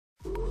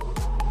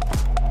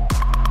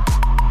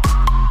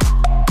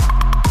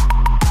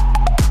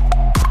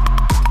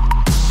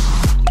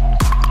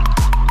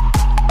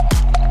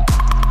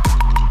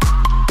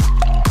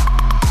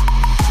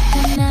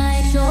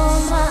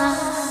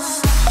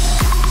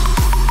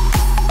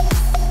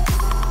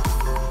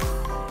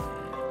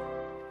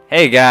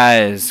Hey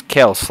guys,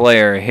 Kale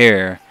Slayer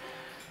here.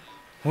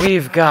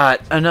 We've got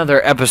another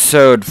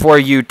episode for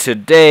you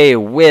today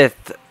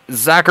with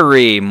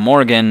Zachary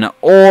Morgan,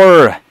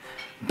 or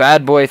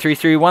Bad Boy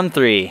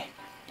 3313.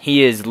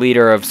 He is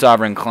leader of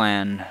Sovereign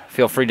Clan.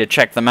 Feel free to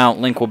check them out.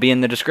 Link will be in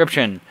the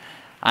description.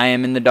 I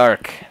am in the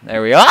dark.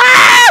 There we go.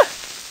 Ah!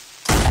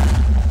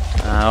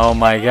 Oh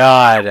my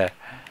god.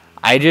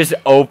 I just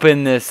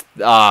opened this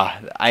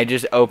I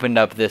just opened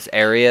up this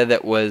area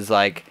that was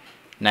like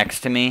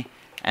next to me,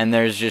 and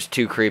there's just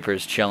two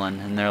creepers chilling,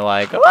 and they're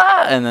like,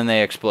 ah! And then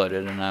they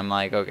exploded, and I'm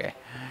like, okay.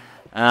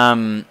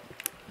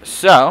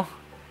 So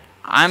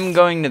I'm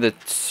going to the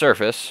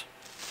surface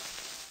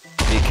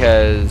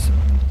because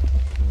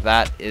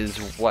that is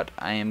what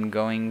I am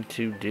going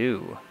to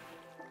do.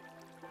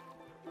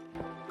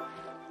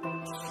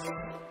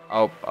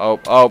 Oh.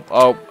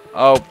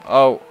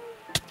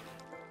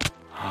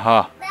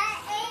 Huh.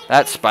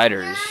 That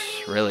spider's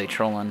really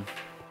trolling.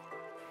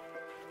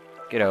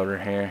 Get over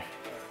here.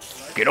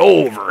 Get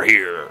over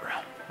here!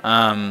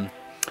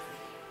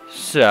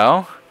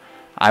 So,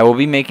 I will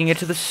be making it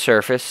to the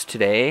surface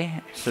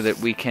today so that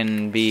we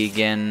can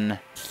begin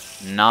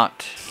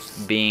not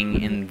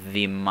being in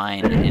the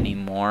mine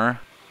anymore.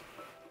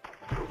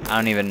 I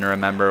don't even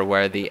remember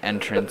where the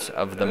entrance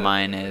of the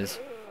mine is.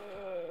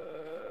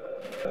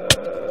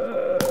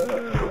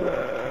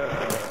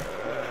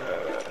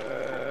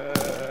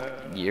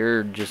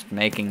 You're just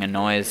making a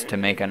noise to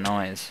make a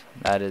noise.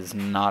 That is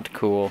not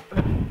cool.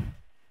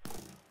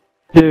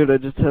 Dude, I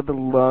just had the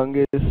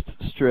longest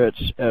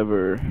stretch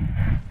ever.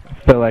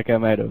 I felt like I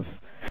might have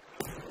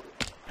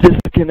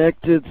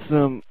disconnected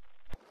some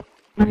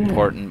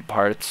important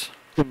parts.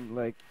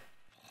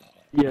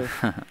 Yes.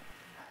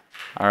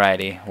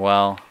 Alrighty,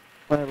 well.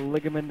 My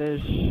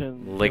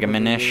ligamentish.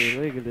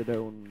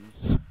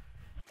 Ligamentish?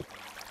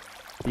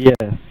 Yes.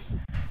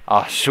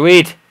 Oh,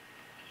 sweet!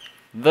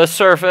 The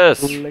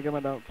surface!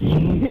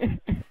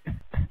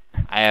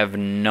 I have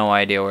no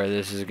idea where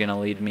this is gonna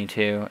lead me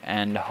to,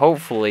 and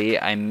hopefully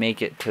I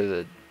make it to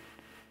the...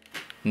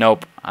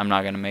 Nope, I'm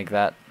not gonna make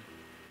that.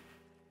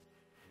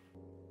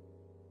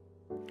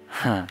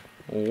 Huh.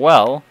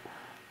 Well,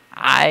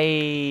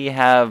 I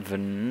have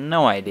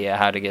no idea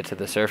how to get to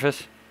the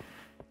surface,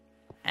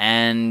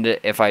 and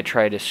if I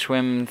try to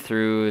swim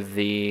through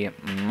the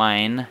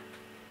mine,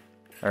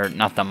 or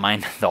not the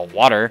mine, the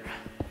water,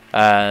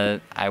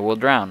 I will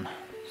drown.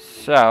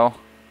 So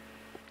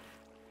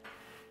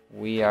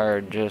we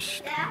are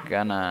just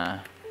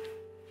gonna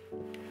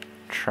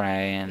try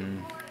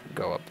and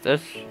go up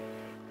this.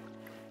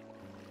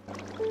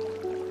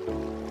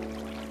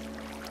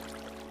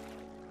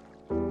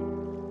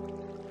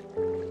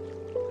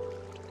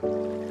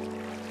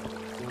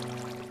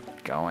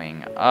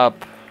 Going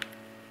up.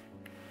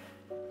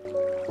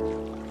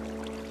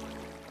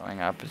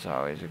 Going up is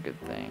always a good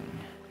thing.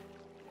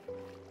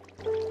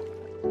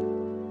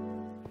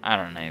 I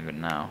don't even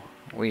know.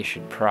 We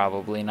should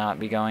probably not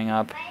be going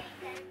up.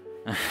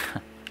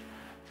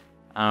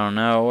 I don't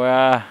know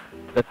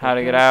how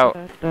to get out.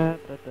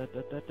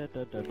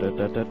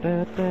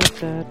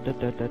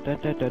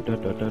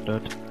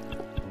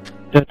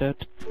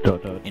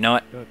 You know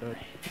what?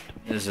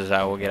 This is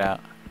how we'll get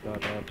out.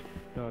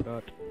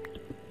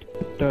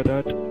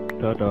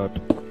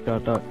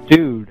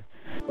 Dude,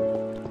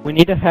 we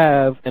need to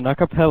have an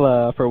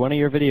acapella for one of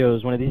your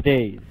videos one of these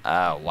days.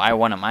 Why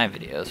one of my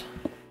videos?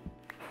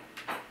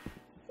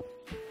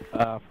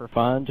 For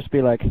fun, just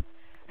be like,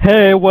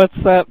 hey,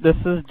 what's up? This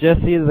is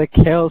Jesse the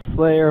Kale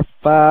Slayer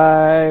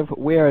 5.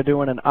 We are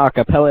doing an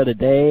acapella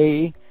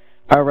today.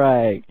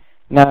 Alright,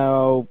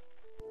 now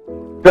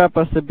drop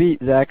us a beat,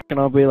 Zach, and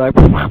I'll be like,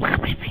 oh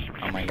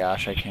my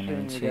gosh, I can't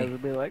even see. You guys will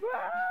be like,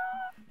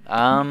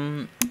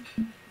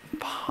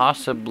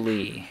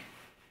 possibly.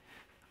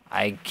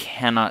 I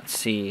cannot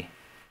see.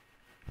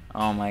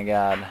 Oh my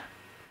god.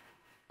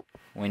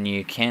 When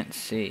you can't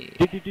see.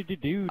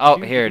 Oh,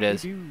 here it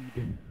is.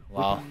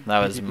 Well,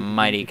 that was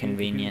mighty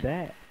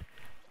convenient.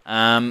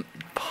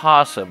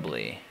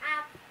 Possibly.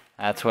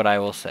 That's what I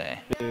will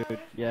say. Dude,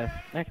 yes.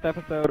 Next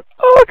episode,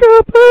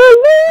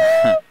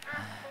 acapella!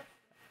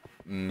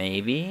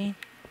 Maybe?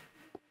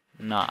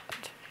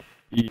 Not.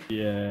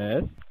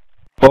 Yes.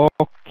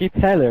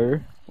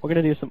 Acapella. We're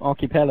gonna do some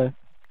acapella.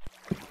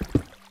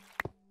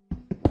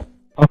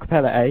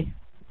 Acapella, eh?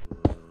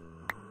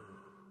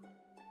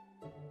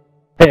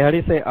 Hey, how do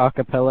you say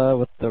acapella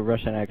with the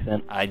Russian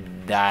accent?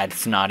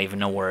 That's not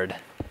even a word,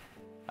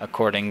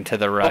 according to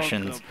the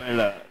Russians.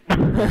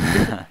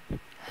 Acapella.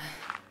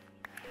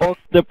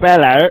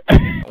 Acapella.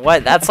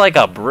 What? That's like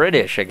a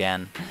British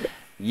again.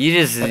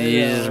 You're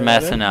just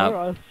messing up.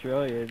 We're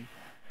Australian.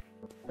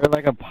 We're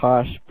like a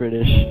posh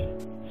British.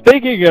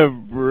 Speaking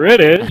of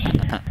British.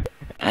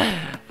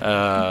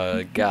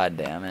 God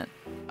damn it.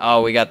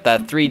 Oh, we got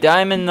that 3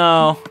 diamond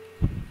though.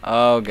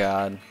 Oh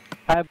god.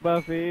 Hi,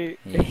 Buffy.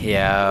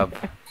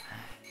 Yep.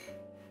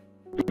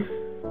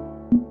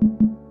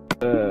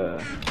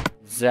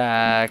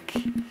 Zach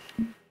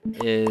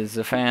is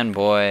a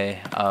fanboy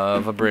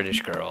of a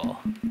British girl.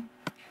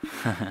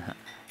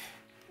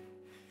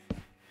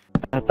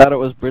 I thought it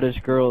was British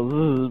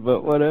girls,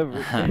 but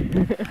whatever.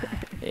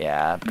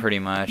 Yeah, pretty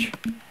much.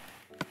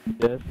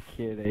 Just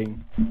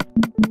kidding.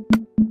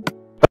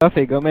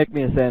 Buffy, go make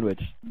me a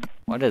sandwich.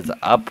 What is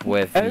up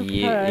with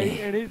you?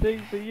 Okay,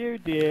 anything for you,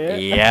 dear.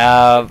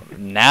 Yeah,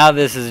 now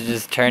this is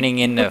just turning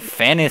into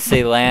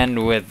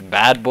Fantasyland with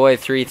Bad Boy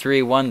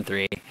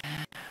 3313.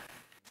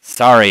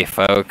 Sorry,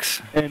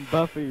 folks. And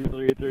Buffy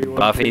 3313.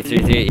 Buffy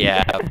 33,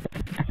 yeah.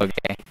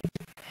 Okay.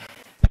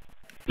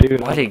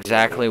 Dude, What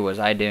exactly was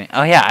I doing?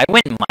 Oh yeah, I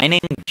went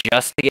mining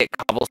just to get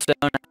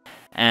cobblestone,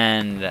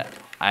 and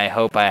I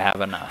hope I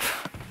have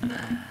enough.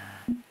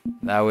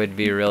 That would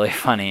be really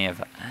funny if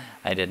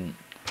I didn't.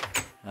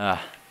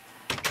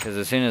 Because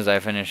as soon as I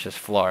finish this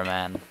floor,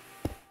 man,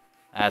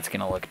 that's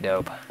gonna look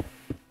dope.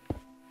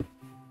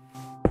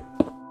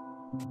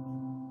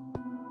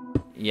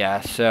 Yeah,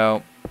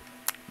 so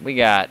we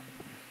got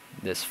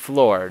this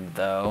floored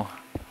though.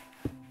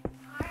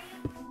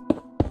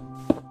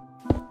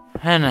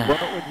 And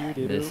what would you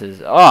do this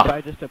is if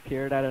I just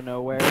appeared out of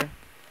nowhere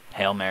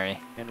Hail Mary.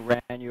 and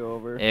ran you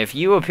over? If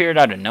you appeared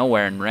out of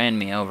nowhere and ran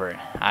me over,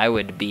 I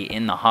would be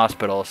in the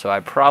hospital, so I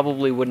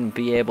probably wouldn't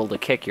be able to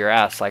kick your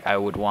ass like I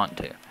would want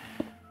to.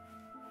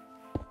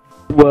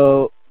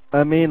 Well,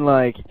 I mean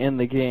like in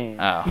the game.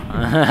 Oh.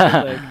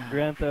 Like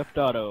Grand Theft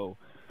Auto.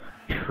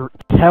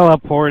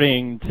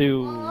 Teleporting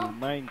to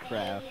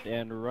Minecraft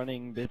and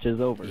running bitches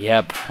over.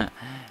 Yep.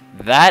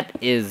 That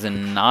is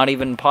not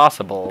even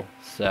possible,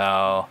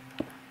 so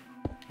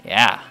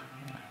yeah.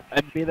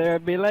 I'd be there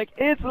and be like,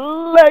 it's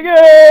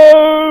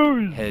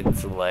Legos!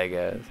 It's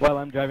Legos. While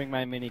I'm driving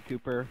my Mini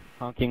Cooper,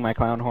 honking my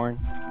clown horn.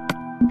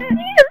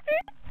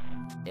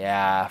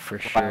 Yeah, for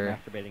While sure. I'm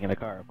masturbating in a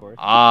car, of course.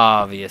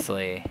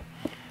 Obviously.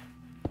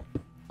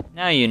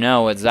 Now you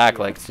know what Zach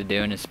likes to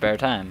do in his spare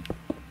time.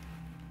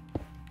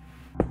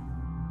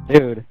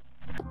 Dude,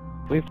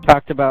 we've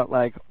talked about,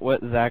 like,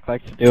 what Zach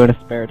likes to do in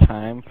his spare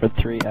time for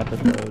 3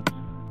 episodes.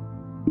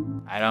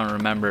 I don't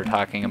remember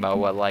talking about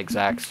what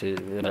Zach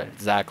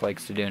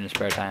likes to do in his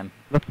spare time.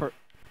 The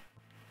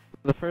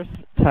first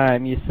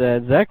time you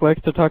said Zach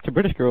likes to talk to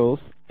British girls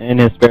in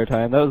his spare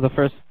time. That was the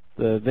first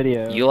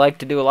video. You like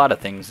to do a lot of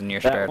things in your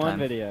spare That one time.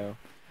 video.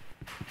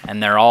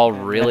 And they're all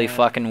And really then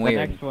fucking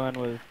weird. The next one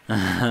was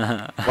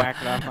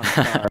whacking off on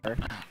a car.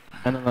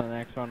 And then the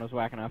next one was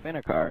whacking off in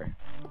a car.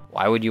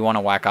 Why would you want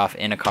to whack off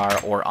in a car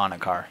or on a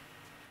car?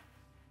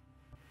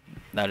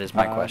 That is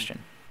my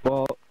question.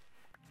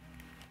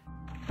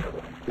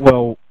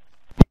 Well,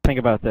 think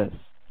about this.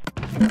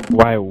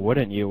 Why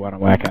wouldn't you want to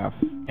whack off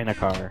in a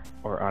car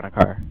or on a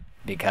car?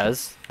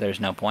 Because there's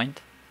no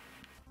point.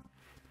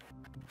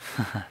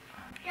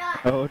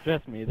 Oh,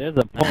 trust me, there's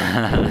a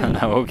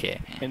point.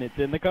 Okay. And it's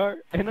in the car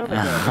and on the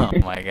car. Oh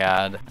my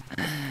god.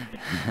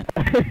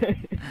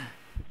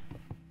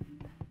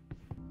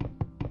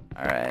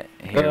 Alright,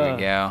 here we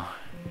go.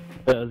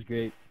 That was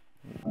great.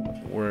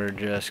 We're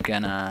just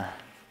gonna...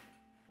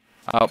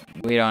 Oh,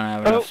 we don't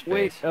have enough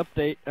space. Wait,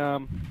 update.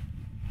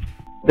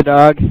 The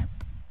dog,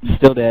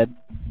 still dead.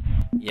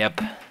 Yep.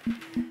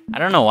 I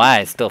don't know why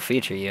I still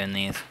feature you in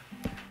these.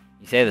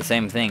 You say the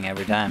same thing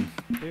every time.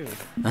 Dude.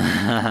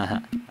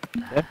 Definitely.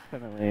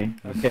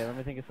 Okay, let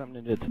me think of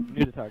something new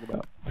to talk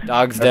about.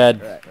 Dog's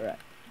dead. Alright.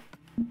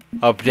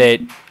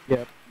 Update.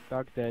 Yep,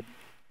 dog's dead.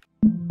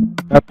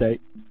 Update.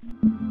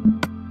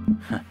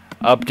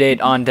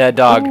 Update on dead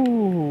dog.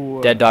 Ooh.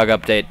 Dead dog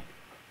update.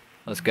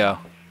 Let's go.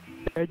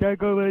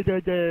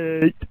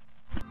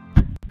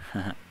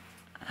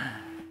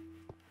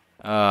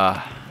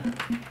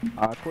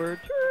 Awkward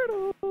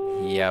turtle.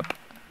 Yep.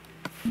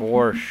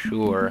 For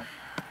sure.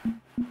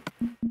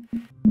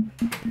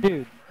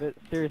 Dude, but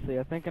seriously,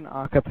 I think an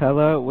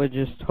acapella would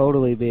just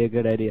totally be a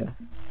good idea.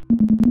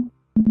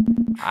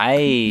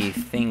 I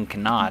think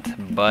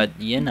not,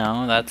 but you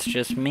know, that's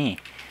just me.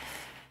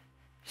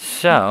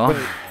 So,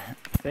 Wait,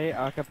 say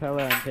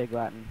acapella in Pig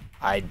Latin.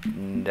 I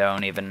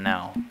don't even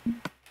know.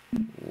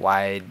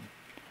 Why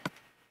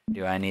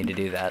do I need to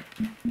do that?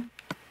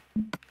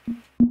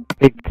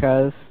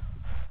 Because.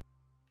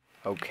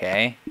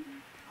 Okay.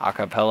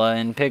 Acapella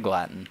in Pig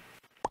Latin.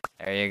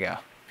 There you go.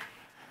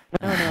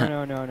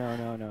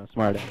 No,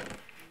 smarter.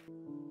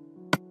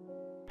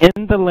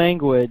 In the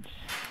language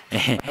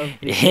of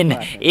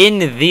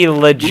in the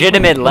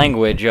legitimate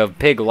language of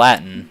Pig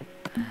Latin.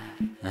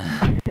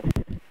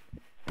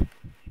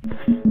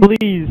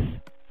 Please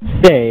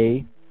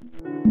say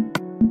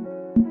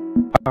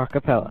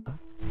acapella.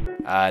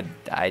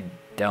 I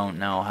don't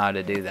know how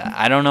to do that.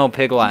 I don't know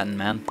Pig Latin,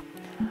 man.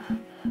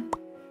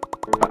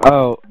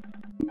 Oh,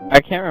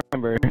 I can't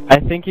remember. I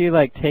think you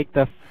like take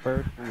the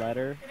first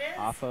letter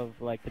off of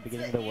like the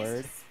beginning of the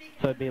word,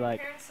 so it'd be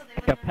like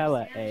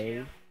capella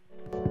A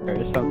or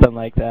something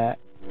like that.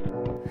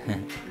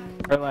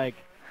 Or like,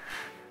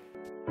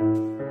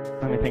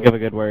 let me think of a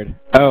good word.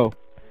 Oh,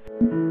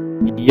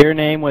 your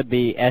name would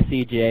be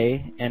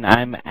SEJ and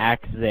I'm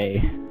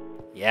Axze.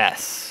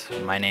 Yes,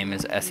 my name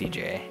is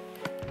SEJ.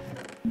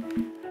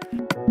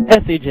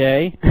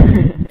 SEJ.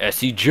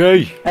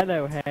 SEJ.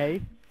 Hello,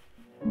 hey.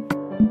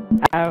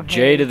 Oh,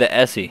 J to the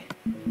SE.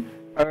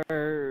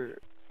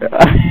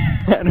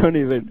 I don't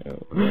even know.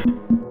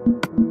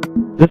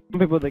 There's some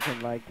people that can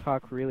like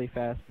talk really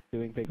fast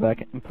doing Pig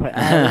Latin.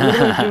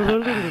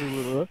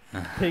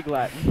 Pig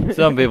Latin.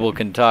 Some people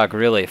can talk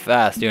really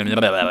fast doing.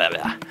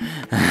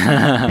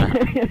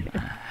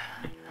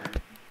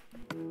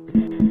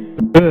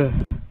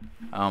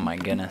 Oh my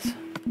goodness.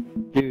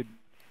 Dude,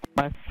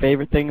 my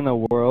favorite thing in the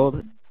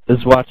world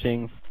is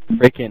watching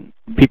freaking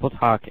people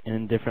talk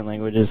in different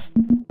languages.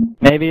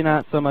 Maybe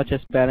not so much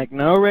Hispanic,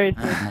 no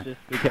racist, just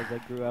because I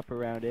grew up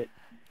around it.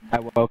 I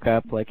woke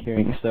up like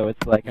hearing, so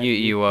it's like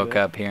You woke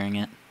up hearing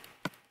it.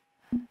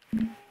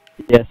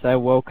 Yes, I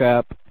woke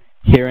up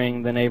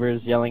hearing the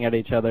neighbors yelling at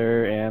each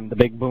other and the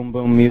big boom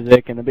boom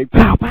music and the big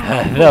pow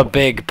pow. The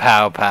big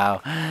pow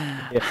pow.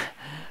 Yeah.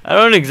 I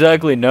don't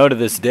exactly know to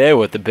this day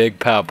what the big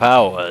pow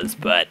pow was,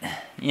 but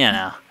you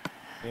know.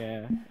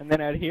 Yeah, and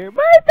then I'd hear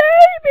my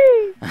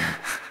baby.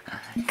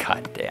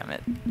 God damn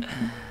it.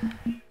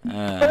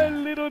 My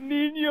little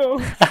niño.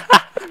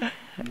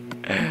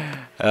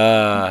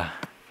 I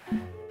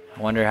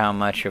wonder how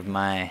much of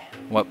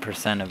what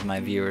 % of my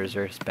viewers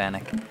are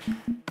Hispanic.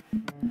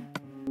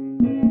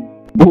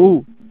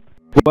 Ooh.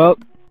 Well,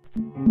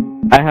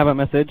 I have a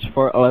message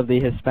for all of the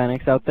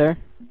Hispanics out there.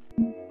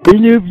 I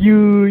love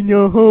you,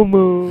 no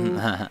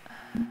homo.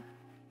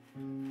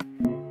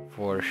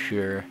 For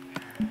sure.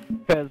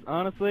 Because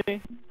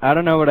honestly, I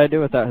don't know what I'd do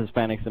without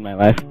Hispanics in my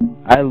life.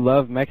 I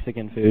love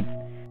Mexican food.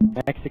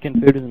 Mexican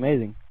food is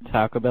amazing.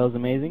 Taco Bell is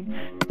amazing.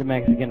 The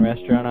Mexican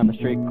restaurant on the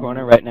street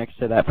corner right next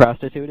to that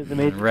prostitute is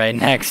amazing. Right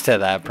next to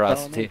that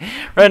prostitute.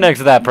 Right next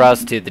to that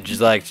prostitute that just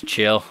likes to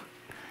chill.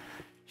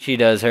 She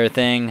does her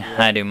thing, yeah.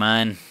 I do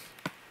mine.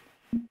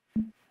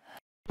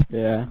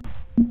 Yeah.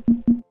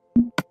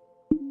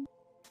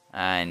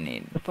 I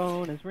need... The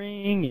phone is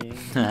ringing.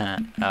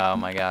 Oh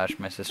my gosh,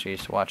 my sister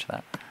used to watch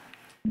that.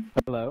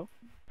 Hello?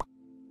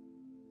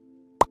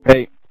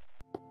 Hey.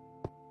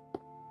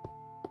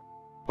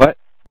 What?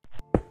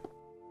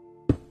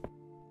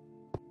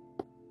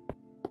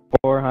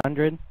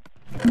 400?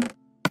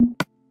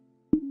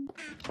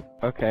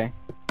 Okay.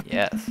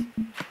 Yes.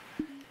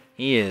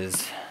 He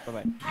is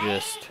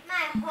just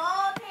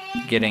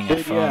getting a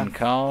Dude, phone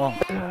call.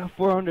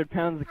 400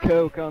 pounds of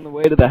coke on the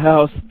way to the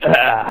house.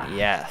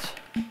 Yes.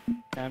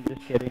 I'm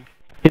just kidding.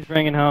 He's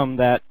bringing home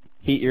that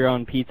heat your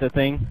own pizza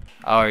thing.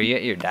 Oh, are you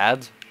at your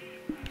dad's?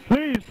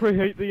 Please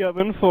preheat the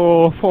oven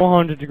for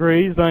 400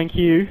 degrees, thank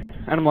you.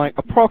 And I'm like,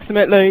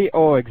 approximately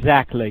or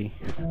exactly?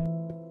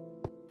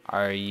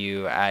 Are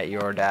you at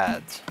your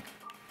dad's?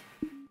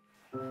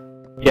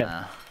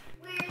 Yeah.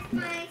 Where's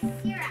my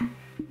syrup?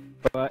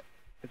 But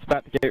it's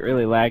about to get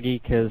really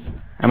laggy because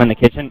I'm in the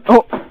kitchen.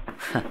 Oh!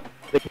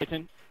 The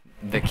kitchen.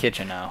 The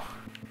kitchen now.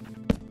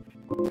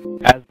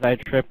 As I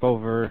trip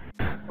over.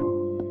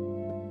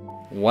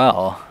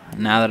 Well,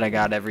 now that I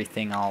got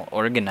everything all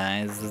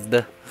organized,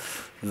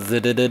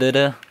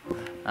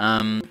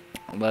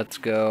 let's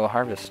go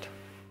harvest.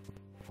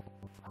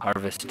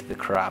 Harvest the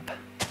crop.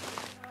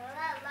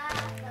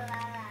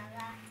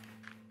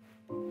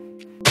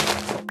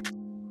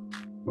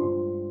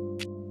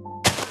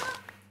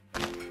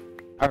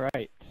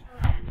 Alright.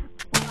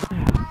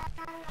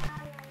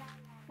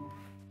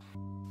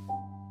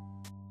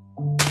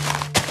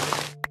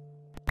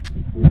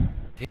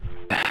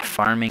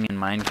 Farming in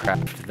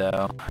Minecraft,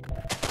 though.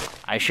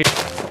 I should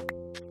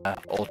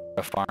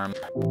ultra farm.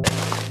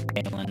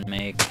 Kale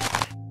make.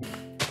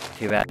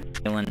 Too bad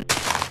Kale.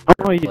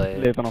 I used to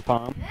live on a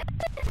farm.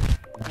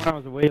 When I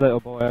was a wee little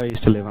boy, I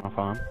used to live on a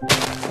farm.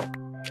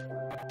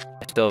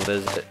 I still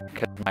visit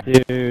because my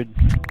dude.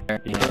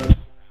 Yeah.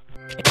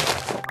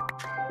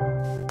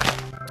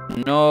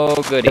 No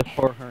goodie.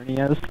 For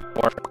hernias.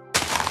 Or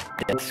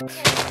discs.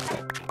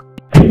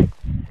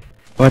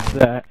 What's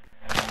that?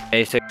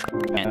 Basic.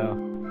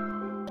 Oh.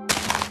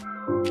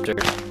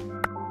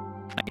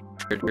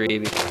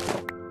 Surgery.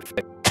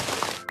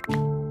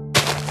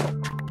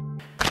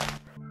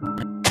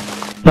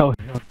 So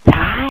he'll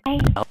die?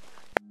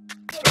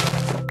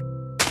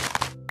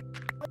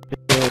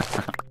 Dude,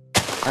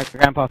 my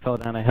grandpa fell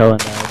down a hill and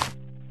died.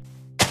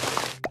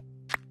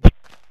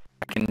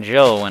 And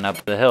Jill went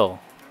up the hill.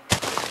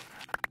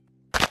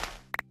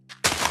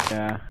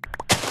 Yeah.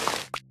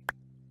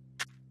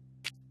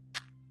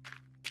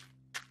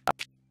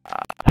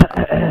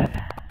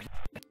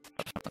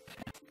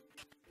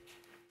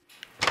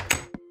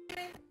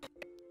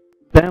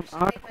 Damn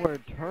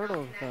awkward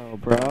turtles though,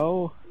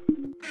 bro.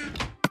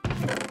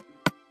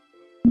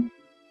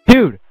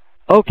 Dude!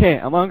 Okay,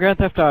 I'm on Grand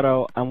Theft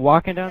Auto, I'm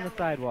walking down the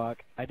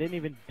sidewalk, I didn't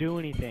even do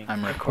anything.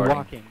 I'm recording,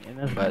 walking, and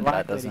this but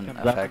that doesn't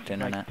affect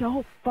internet. Like,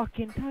 don't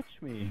fucking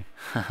touch me!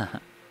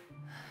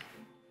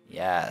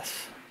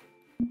 Yes.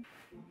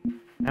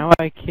 Now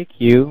I kick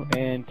you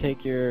and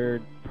take your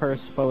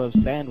purse full of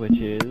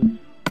sandwiches.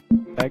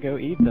 I go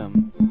eat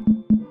them.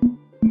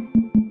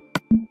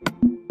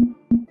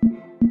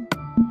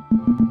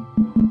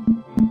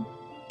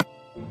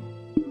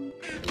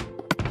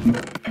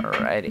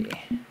 Alrighty.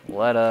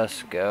 Let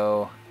us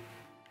go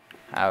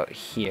out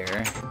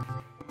here.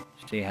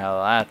 See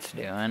how that's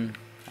doing.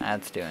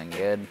 That's doing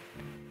good.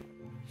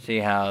 See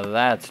how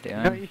that's doing.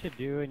 You know what you should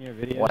do in your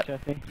videos, What?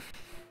 Jesse?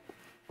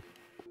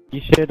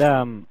 You should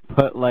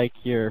put like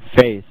your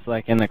face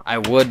like in the. I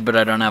would, but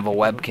I don't have a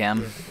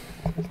webcam.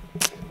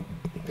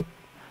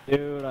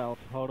 Dude, I'll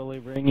totally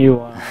bring you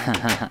on.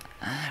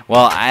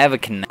 Well, I have a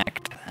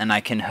Kinect, and I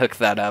can hook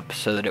that up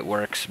so that it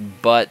works,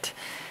 but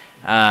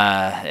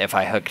if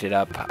I hooked it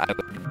up, I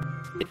would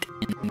get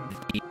in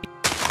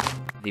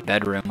the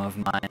bedroom of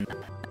mine,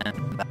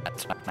 and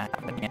that's not gonna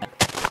happen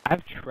yet.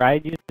 I've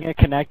tried using a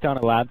Kinect on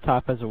a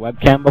laptop as a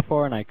webcam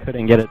before, and I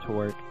couldn't get it to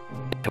work.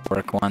 To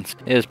work once.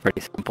 It was pretty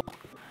simple.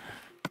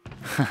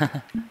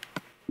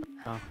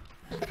 Oh.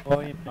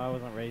 Well, you know, I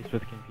wasn't raised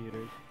with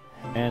computers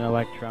and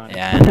electronics.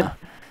 Yeah, I know.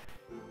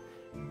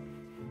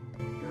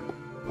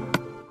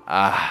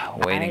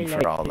 Waiting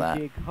for all that. I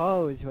dig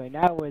holes when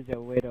I was a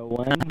little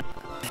one.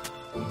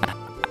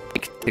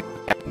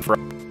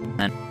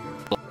 And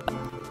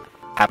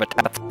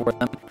habitats for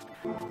them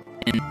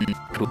in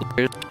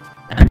coolers.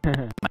 And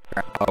my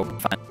grandpa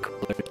would find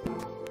coolers.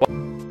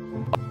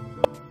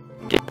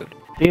 Dude.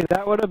 See,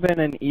 that would have been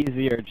an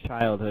easier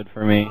childhood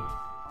for me.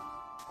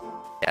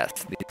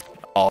 Yes, these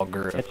all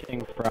grew.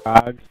 Catching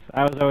frogs.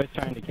 I was always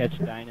trying to catch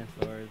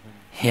dinosaurs.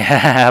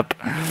 Yep.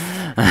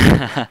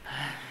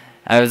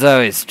 I was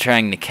always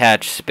trying to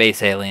catch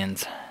space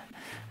aliens.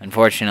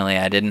 Unfortunately,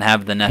 I didn't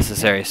have the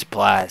necessary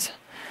supplies.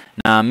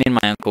 Me and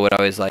my uncle would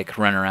always like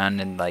run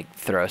around and like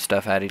throw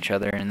stuff at each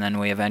other, and then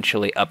we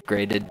eventually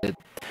upgraded to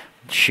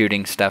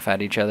shooting stuff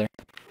at each other.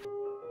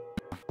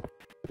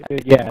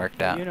 Dude, yeah.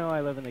 Worked out. You know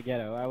I live in the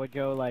ghetto. I would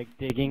go like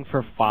digging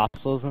for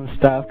fossils and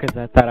stuff because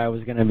I thought I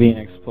was gonna be an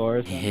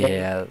explorer someday.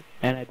 Yeah.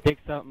 And I'd dig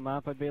something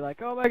up. I'd be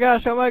like, oh my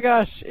gosh,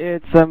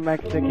 it's a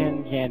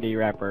Mexican candy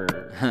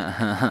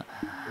wrapper.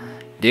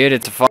 Dude,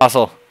 it's a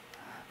fossil.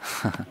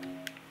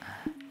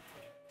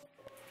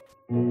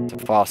 It's a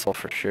fossil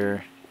for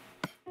sure.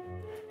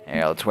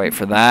 Yeah, let's wait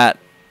for that,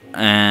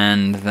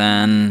 and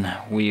then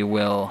we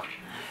will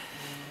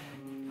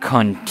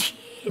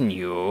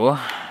continue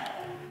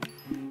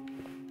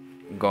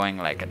going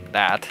like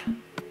that.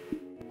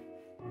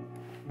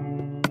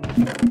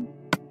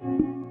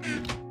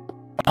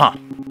 Huh.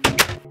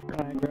 When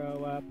I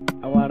grow up,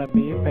 I wanna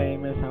be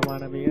famous, I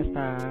wanna be a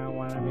star, I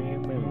wanna be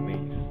in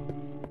movies.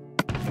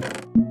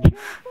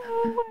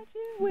 Careful what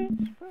you wish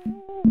for,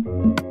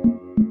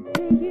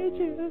 'cause you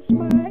just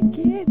might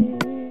get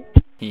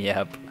it.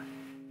 Yep.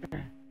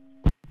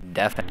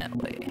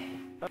 Definitely.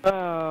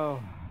 Oh,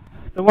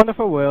 the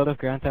wonderful world of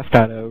Grand Theft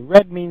Auto.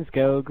 Red means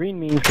go, green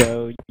means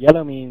go,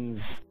 yellow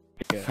means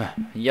go.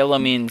 Yellow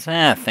means,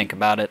 think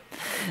about it.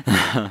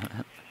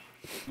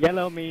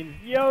 Yellow means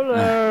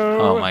YOLO!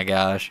 Oh my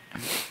gosh.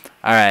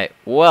 Alright,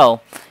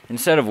 well,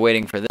 instead of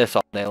waiting for this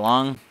all day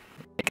long,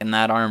 like in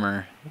that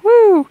armor,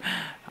 woo!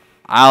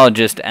 I'll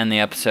just end the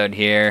episode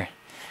here.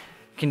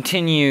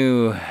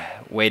 Continue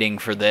waiting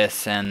for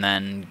this and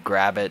then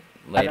grab it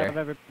later. I love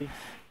everybody.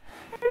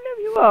 I love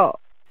you all.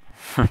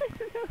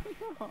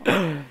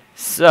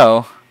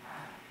 So,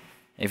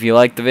 if you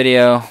like the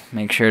video,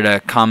 make sure to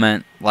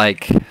comment,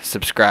 like,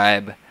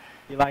 subscribe. If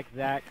you like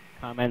Zach,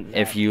 comment Zach.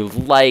 If you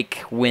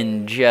like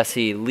when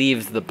Jesse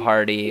leaves the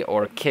party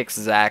or kicks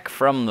Zach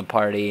from the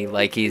party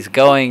like he's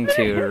going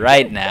to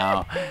right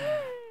now,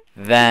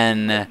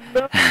 then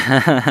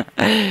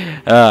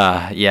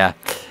yeah.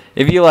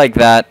 If you like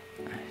that,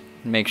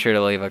 make sure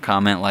to leave a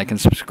comment, like,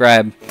 and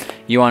subscribe.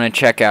 You want to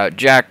check out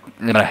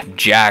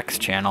Jack's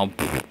channel,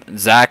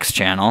 Zach's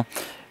channel.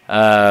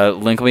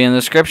 Link will be in the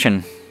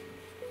description.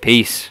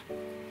 Peace.